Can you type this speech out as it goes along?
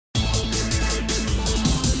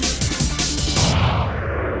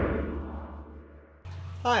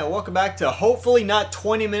Hi, and welcome back to hopefully not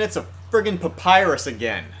 20 minutes of friggin' papyrus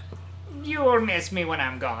again. You'll miss me when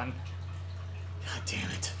I'm gone. God damn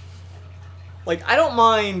it. Like, I don't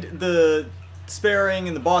mind the sparring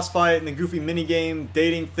and the boss fight and the goofy minigame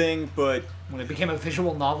dating thing, but... When it became a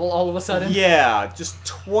visual novel all of a sudden? Yeah, just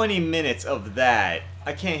 20 minutes of that.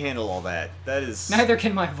 I can't handle all that. That is... Neither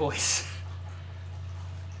can my voice.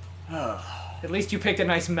 At least you picked a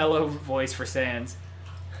nice mellow voice for Sans.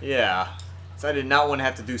 Yeah. So I did not want to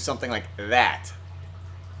have to do something like that.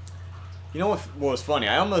 You know what was funny?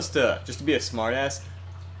 I almost, just to be a smartass,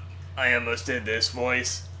 I almost did this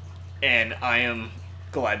voice, and I am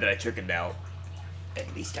glad that I chickened out.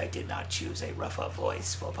 At least I did not choose a rougher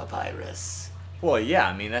voice for Papyrus. Well, yeah,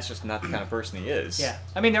 I mean, that's just not the kind of person he is. Yeah.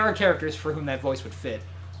 I mean, there are characters for whom that voice would fit.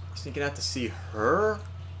 Sneaking out to see her?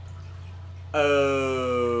 Oh,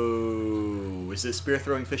 is this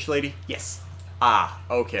spear-throwing fish lady? Yes. Ah,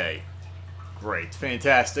 okay. Great,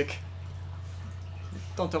 fantastic.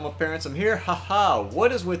 Don't tell my parents I'm here. Haha,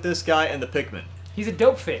 what is with this guy and the Pikmin? He's a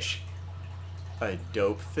Dopefish. A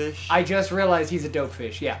Dopefish? I just realized he's a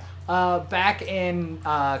Dopefish, yeah. Back in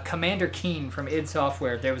Commander Keen from id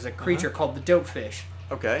Software, there was a creature called the Dopefish.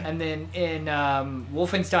 Okay. And then in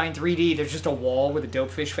Wolfenstein 3D, there's just a wall with a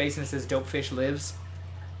Dopefish face and it says Dopefish lives.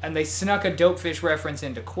 And they snuck a Dopefish reference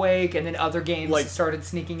into Quake, and then other games started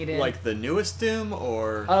sneaking it in. Like the newest Doom,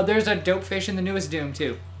 or...? There's a Dopefish in the newest Doom,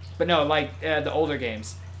 too. But no, like, the older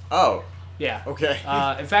games. Oh. Yeah. Okay.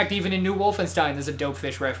 In fact, even in New Wolfenstein, there's a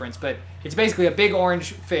Dopefish reference, but it's basically a big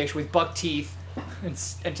orange fish with buck teeth and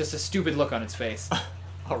just a stupid look on its face.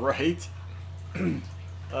 Alright. Hey,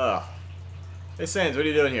 Sans, what are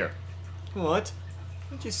you doing here? What?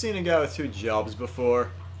 Haven't you seen a guy with 2 jobs before?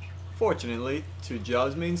 Fortunately, 2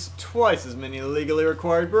 jobs means twice as many legally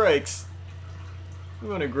required breaks. I'm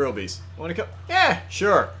going to Grillby's. Want to come? Yeah,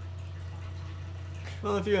 sure.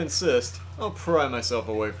 Well, if you insist, I'll pry myself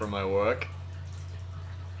away from my work.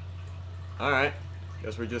 Alright.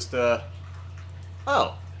 Guess we're just, Oh.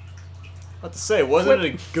 What to say, wasn't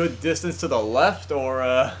it a good distance to the left, or,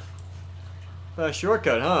 a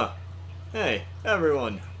shortcut, huh? Hey,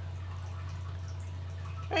 everyone.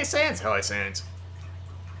 Hey, Sans. Hi, Sans.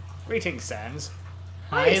 Greetings, Sans.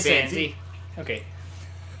 Hi, Sansy. Okay.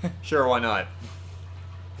 Sure, why not?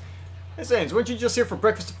 Hey, Sans, weren't you just here for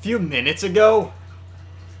breakfast a few minutes ago?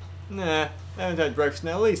 Nah, I haven't had breakfast in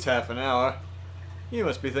at least half an hour. You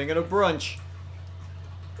must be thinking of brunch.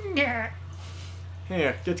 Yeah.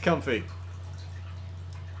 Here, get comfy.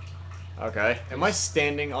 Okay. Am I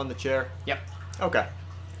standing on the chair? Yep. Okay.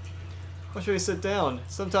 Why should we sit down?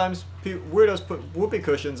 Sometimes weirdos put whoopee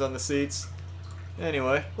cushions on the seats.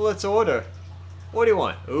 Anyway, let's order. What do you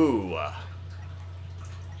want? Ooh. I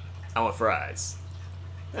want fries.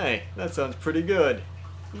 Hey, that sounds pretty good.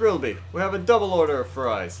 Grillby, we have a double order of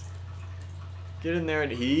fries. Get in there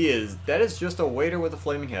and that is just a waiter with a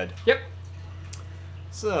flaming head. Yep.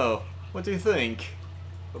 So, what do you think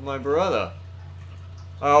of my brother?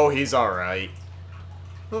 Oh, he's alright.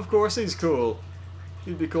 Of course he's cool.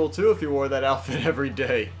 He'd be cool too if he wore that outfit every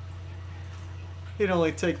day. He'd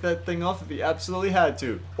only take that thing off if he absolutely had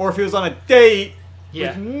to. Or if he was on a date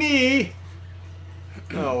with me.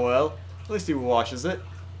 Oh well, at least he washes it.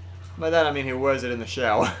 By that I mean he wears it in the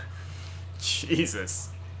shower. Jesus.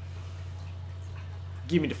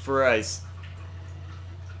 Give me the fries.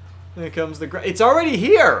 Here comes the it's already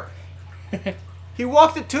here! He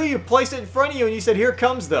walked it to you, placed it in front of you, and you said, here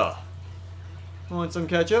comes the... Want some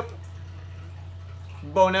ketchup?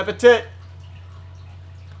 Bon appetit!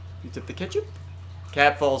 You tip the ketchup?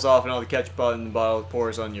 Cap falls off and all the ketchup in the bottle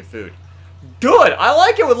pours on your food. Good! I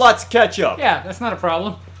like it with lots of ketchup! Yeah, that's not a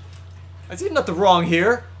problem. I see nothing wrong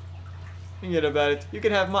here. Forget about it. You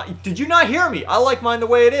can have mine. Did you not hear me? I like mine the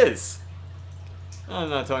way it is. I'm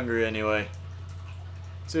not hungry anyway.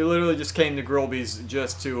 So you literally just came to Grillby's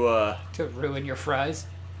just to, To ruin your fries.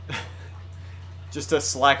 just to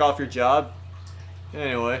slack off your job?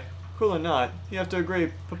 Anyway, cool or not, you have to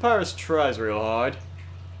agree, Papyrus tries real hard.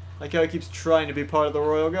 Like how he keeps trying to be part of the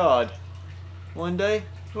Royal Guard. One day,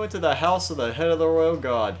 he went to the house of the head of the Royal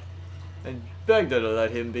Guard and begged her to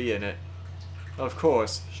let him be in it. Of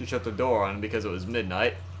course, she shut the door on him because it was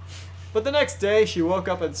midnight. But the next day, she woke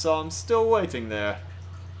up and saw him still waiting there.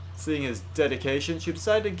 Seeing his dedication, she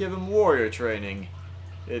decided to give him warrior training.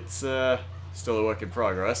 It's, still a work in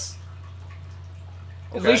progress.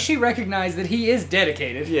 Okay. At Okay. least she recognized that he is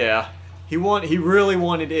dedicated. Yeah. He really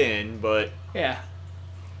wanted in, but... Yeah.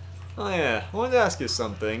 Oh yeah, I wanted to ask you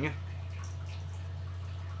something.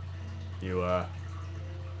 You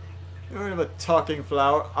heard of a talking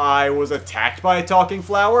flower? I was attacked by a talking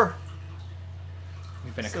flower?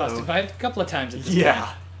 We've been accosted by it a couple of times at this Yeah.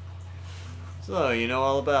 point. So, you know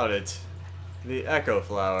all about it. The echo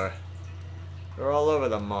flower. They're all over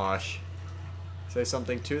the marsh. Say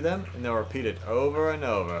something to them, and they'll repeat it over and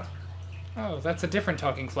over. Oh, that's a different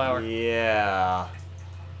talking flower. Yeah.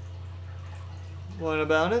 What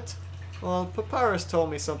about it? Well, Papyrus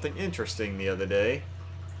told me something interesting the other day.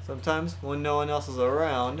 Sometimes, when no one else is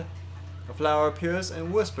around, a flower appears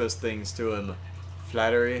and whispers things to him.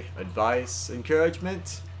 Flattery, advice,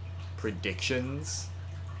 encouragement, predictions.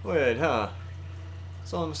 Weird, huh?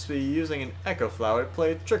 Someone must be using an echo flower to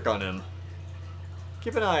play a trick on him.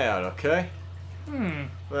 Keep an eye out, okay?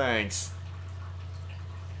 Thanks.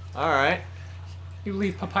 Alright. You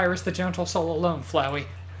leave Papyrus the gentle soul alone, Flowey.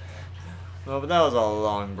 Well, but that was a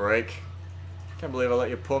long break. Can't believe I let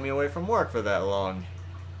you pull me away from work for that long.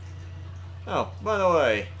 Oh, by the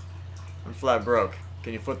way, I'm flat broke.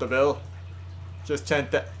 Can you foot the bill? Just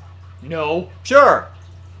 10,000. No. Sure!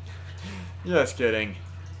 Just kidding.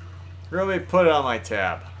 Really put it on my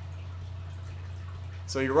tab.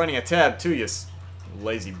 So you're running a tab too, you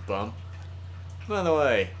lazy bum. By the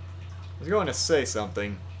way, I was going to say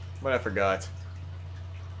something, but I forgot.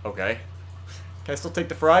 Okay. Can I still take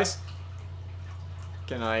the fries?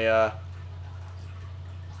 Can I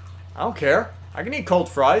don't care. I can eat cold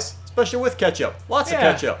fries, especially with ketchup. Lots of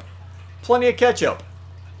ketchup. Plenty of ketchup.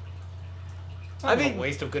 That's a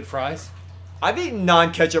waste of good fries. I've eaten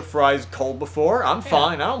non-ketchup fries cold before. I'm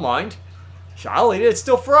fine. I don't mind. I'll eat it. It's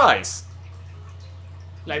still fries.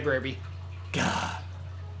 Library. God.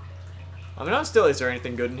 I mean, I'm still... Is there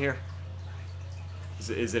anything good in here?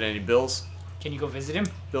 Is it any bills? Can you go visit him?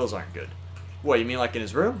 Bills aren't good. What, you mean like in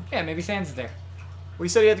his room? Yeah, maybe Sans is there. Well, he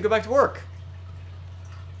said he had to go back to work.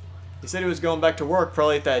 He said he was going back to work,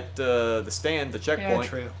 probably at that, the stand, the checkpoint. Yeah,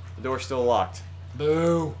 true. The door's still locked.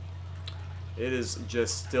 Boo. It is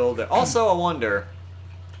just still there. Also, I wonder...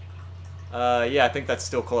 yeah, I think that's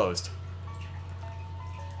still closed.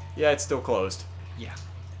 Yeah, it's still closed. Yeah.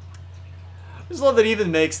 I just love that it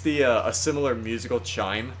even makes the, a similar musical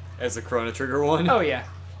chime as the Chrono Trigger one. Oh, yeah.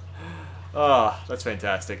 Ah, that's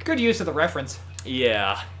fantastic. Good use of the reference.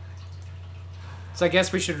 Yeah. So I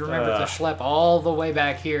guess we should remember to schlep all the way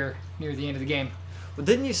back here near the end of the game. Well,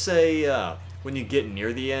 didn't you say when you get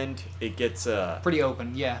near the end, it gets... Pretty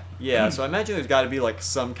open, yeah. Yeah, so I imagine there's got to be like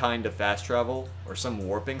some kind of fast travel or some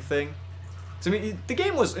warping thing. So, I mean, the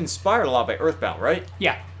game was inspired a lot by Earthbound, right?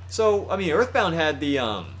 Yeah. So, I mean, Earthbound had the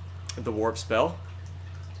warp spell.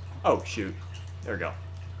 Oh, shoot. There we go.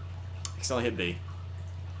 Accidentally hit B.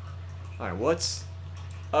 Alright, what's...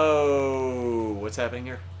 Oh, what's happening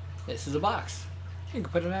here? This is a box. You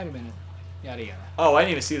can put an item in it. Yada yada. Oh, I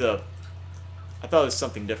didn't even see the... I thought it was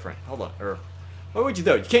something different. Hold on. Or, what would you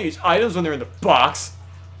do? You can't use items when they're in the box.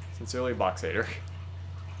 Sincerely, box hater.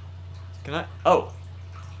 Can I... Oh.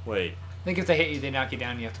 Wait. I think if they hit you, they knock you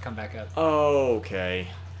down and you have to come back up. Oh, okay.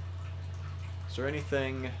 Is there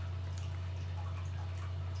anything...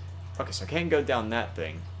 Okay, so I can't go down that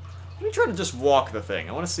thing. Let me try to just walk the thing.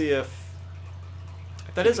 I want to see if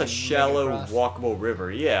that is a shallow, walkable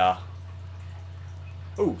river. Yeah.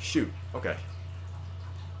 Oh, shoot. Okay.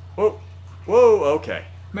 Whoa. Whoa, okay.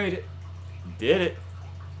 Made it. Did it.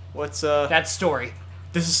 What's, That's story.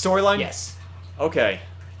 This is storyline? Yes. Okay.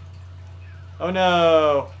 Oh,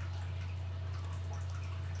 no.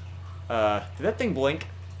 Did that thing blink?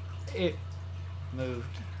 It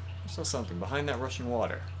moved. I saw something behind that rushing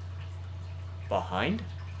water. Behind?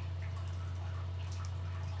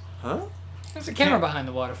 Huh? There's a camera behind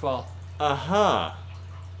the waterfall. Uh-huh.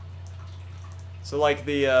 So like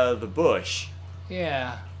the bush.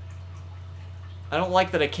 Yeah. I don't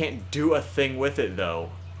like that I can't do a thing with it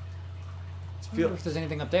though. I wonder if there's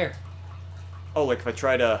anything up there. Oh, like if I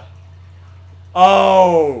try to...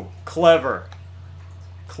 Oh! Clever.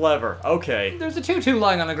 Clever. Okay. There's a tutu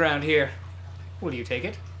lying on the ground here. Will you take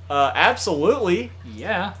it? Absolutely.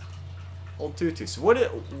 Yeah. Old tutu. So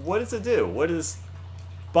what does it do? What is...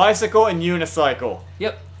 Bicycle and unicycle.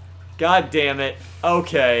 Yep. God damn it.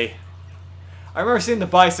 Okay. I remember seeing the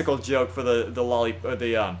bicycle joke for the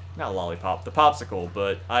not lollipop, the popsicle,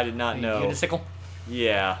 but I did not know. Unicycle?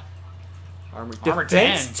 Yeah. Armor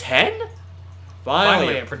 10. 10?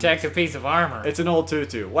 Finally a protective piece of armor. It's an old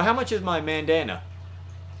tutu. Well, how much is my bandana?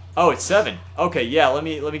 Oh, it's 7. Okay, yeah, let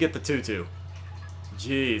me get the tutu.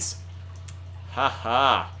 Jeez.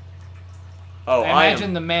 Haha. Oh, I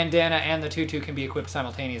imagine the bandana and the tutu can be equipped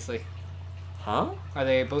simultaneously. Huh? Are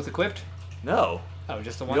they both equipped? No. Oh,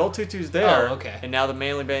 just the one? The old tutu's there. Oh, okay. And now the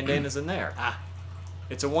manly bandana's in there. Ah.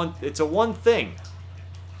 It's a one thing.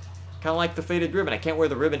 Kind of like the faded ribbon. I can't wear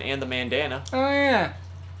the ribbon and the bandana. Oh, yeah.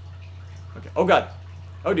 Okay. Oh, God.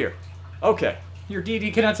 Oh, dear. Okay. Your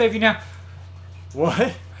deity cannot save you now. What?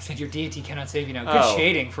 I said your deity cannot save you now. Good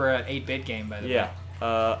shading for an 8-bit game, by the way.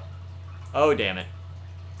 Yeah. Oh, damn it.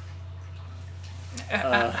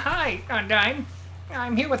 Hi, Undyne.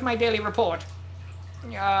 I'm here with my daily report.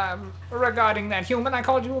 Regarding that human I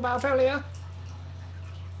called you about earlier.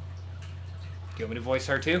 Do you want me to voice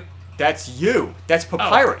her too? That's you. That's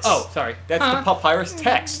Papyrus. Oh, sorry. That's the Papyrus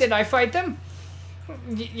text. Did I fight them?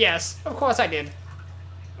 Yes, of course I did.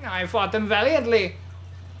 I fought them valiantly.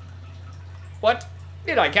 What?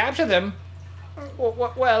 Did I capture them?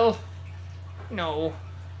 Well, no.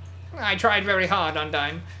 I tried very hard,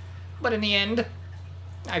 Undyne. But in the end,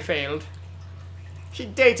 I failed. She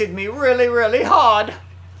dated me really, really hard.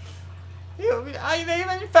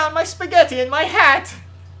 I even found my spaghetti in my hat.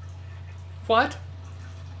 What?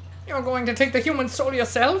 You're going to take the human soul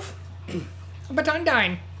yourself? But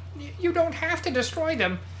Undyne, you don't have to destroy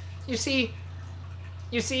them. You see...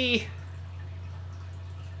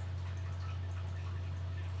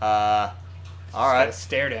 Alright.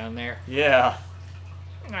 Stare down there. Yeah.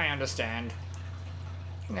 I understand.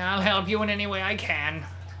 I'll help you in any way I can.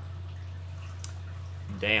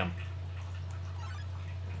 Damn.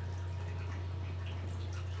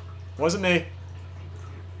 Wasn't me.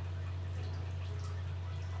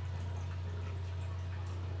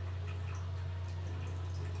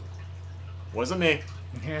 Wasn't me.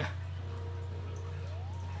 Yeah.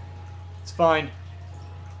 It's fine.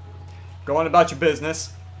 Go on about your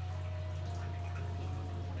business.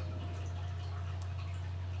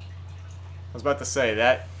 I was about to say,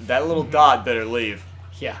 that little dot better leave.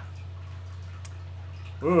 Yeah.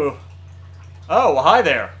 Ooh. Oh, well, hi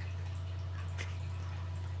there.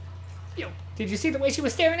 Yo, did you see the way she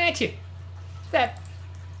was staring at you? That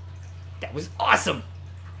was awesome.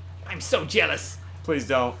 I'm so jealous. Please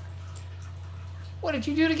don't. What did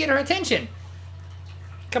you do to get her attention?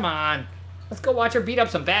 Come on. Let's go watch her beat up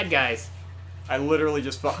some bad guys. I literally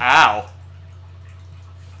just felt... Ow.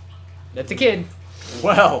 That's a kid.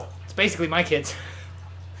 Well. It's basically my kids.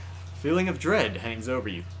 Feeling of dread hangs over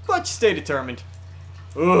you, but you stay determined.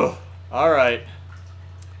 Ooh. Alright.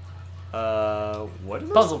 What is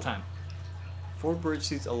this? Puzzle time. 4 bridge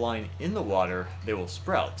seeds align in the water, they will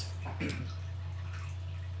sprout.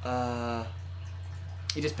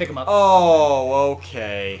 You just pick them up. Oh,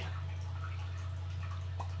 okay.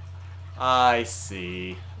 I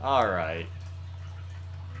see. Alright.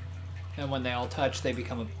 And when they all touch, they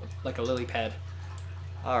become like a lily pad.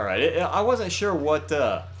 Alright. I wasn't sure what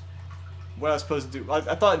I was supposed to do. I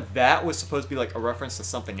thought that was supposed to be like a reference to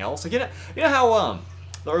something else. Like, you know how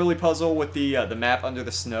the early puzzle with the map under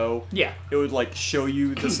the snow? Yeah. It would like show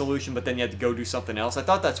you the solution, but then you had to go do something else. I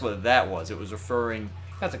thought that's what that was. It was referring...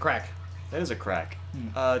 That's a crack. That is a crack.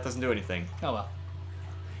 It doesn't do anything. Oh well.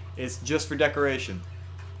 It's just for decoration.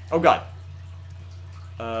 Oh god.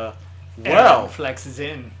 Well. Everyone flexes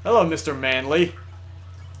in. Hello, Mr. Manley.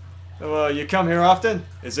 You come here often?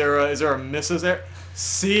 Is there a missus there?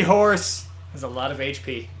 Seahorse. There's a lot of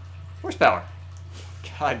HP. Horsepower.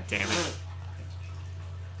 God damn it.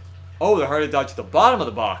 Oh, they're hard to dodge at the bottom of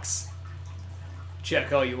the box.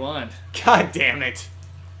 Check all you want. God damn it.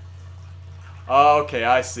 Okay,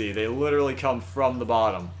 I see. They literally come from the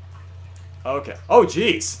bottom. Okay. Oh,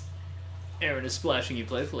 jeez. Aaron is splashing you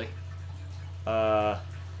playfully.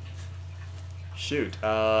 Shoot.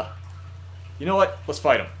 You know what? Let's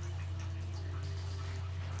fight him.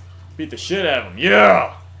 Beat the shit out of him.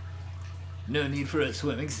 Yeah! No need for a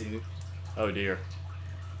swimming suit. Oh, dear.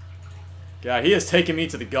 God, he is taking me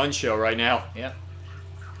to the gun show right now. Yep.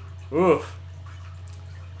 Oof.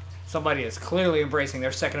 Somebody is clearly embracing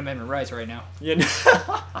their Second Amendment rights right now. Yeah.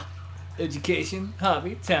 Education,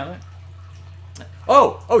 hobby, talent.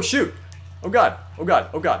 Oh, shoot. Oh god.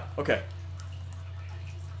 Okay.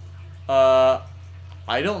 I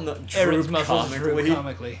don't know. Aaron's muscles droop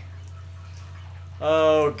comically.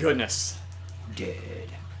 Oh, goodness. Dead.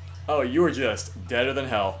 Oh, you were just deader than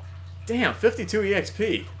hell. Damn, 52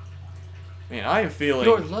 EXP. Man, I am feeling...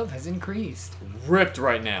 Your love has increased. Ripped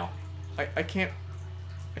right now. I can't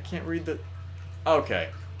read the... Okay.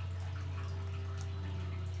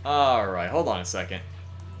 Alright, hold on a second.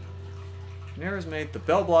 Nara's made the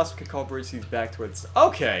Bell Blossom can call bridge seeds back towards...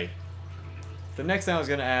 Okay. The next thing I was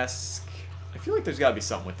going to ask... I feel like there's got to be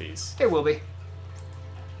something with these. There will be.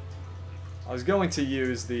 I was going to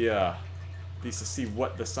use the, these to see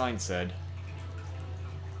what the sign said.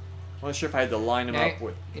 I wasn't sure if I had to line them up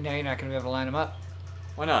with... Now you're not going to be able to line them up.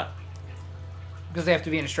 Why not? Because they have to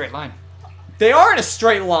be in a straight line. They are in a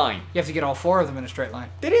straight line! You have to get all 4 of them in a straight line.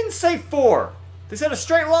 They didn't say 4! They said a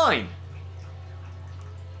straight line!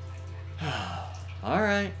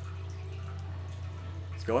 Alright.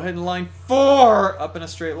 Let's go ahead and line 4 up in a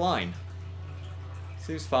straight line.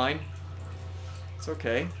 Seems fine. It's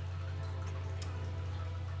okay.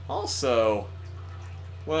 Also,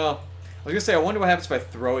 well, I was gonna say I wonder what happens if I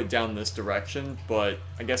throw it down this direction, but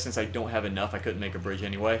I guess since I don't have enough, I couldn't make a bridge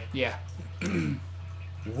anyway. Yeah.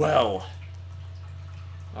 Well.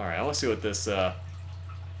 Alright, I want to see what this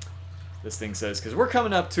this thing says, because we're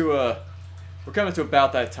coming up to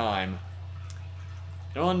about that time.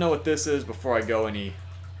 I don't know what this is before I go any.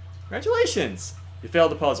 Congratulations! You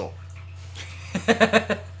failed the puzzle.